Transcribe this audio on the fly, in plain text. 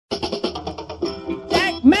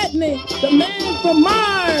Metnick, the man from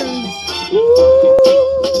Mars. Ooh,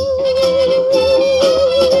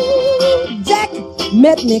 Jack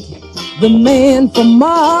Metnick, the man from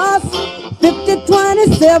Mars,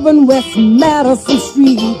 5027 West Madison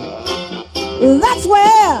Street. That's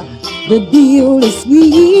where the deal is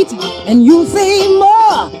sweet, and you save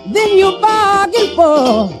more than you bargain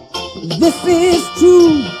for. This is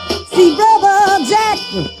true. See, brother Jack,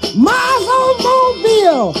 Mars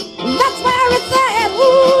automobile, that's where it's at.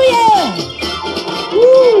 Ooh, yeah.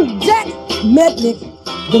 Ooh, Jack Metnick,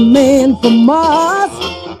 the man from Mars,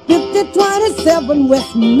 5027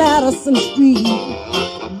 West Madison Street.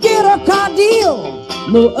 Get a car deal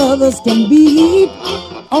no others can beat.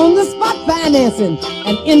 On the spot financing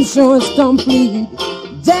and insurance complete.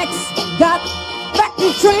 Jack's got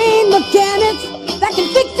factory trained mechanics that can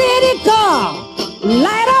fix any car,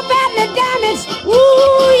 light up any damage.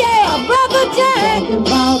 Ooh yeah, brother Jack. Talking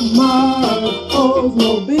about Mars,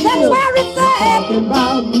 Oldsmobile. That's where it's at. Talking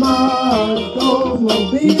about Mars,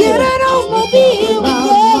 Oldsmobile. Get an Oldsmobile,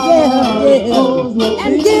 yeah. Oldsmobile.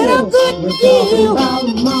 And get a good deal. Talking about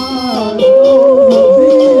Mars,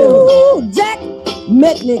 Ooh, Jack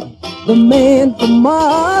Metnick, the man from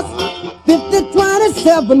Mars,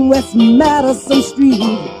 5027 West Madison Street.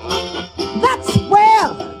 That's where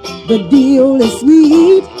the deal is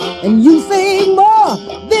sweet, and you save more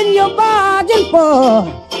than you bargain for.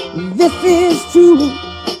 This is true.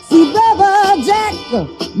 See, brother Jack,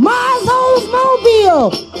 Mars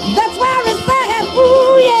Oldsmobile, that's where it's at.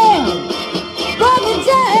 Ooh yeah, brother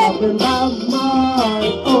Jack. Talking about Mars,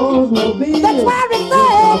 Oldsmobile. That's where it's at.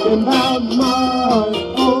 Talking about Mars,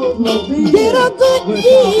 Oldsmobile. Get a good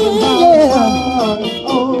deal, yeah.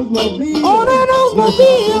 Oldsmobile. On an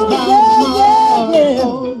Oldsmobile,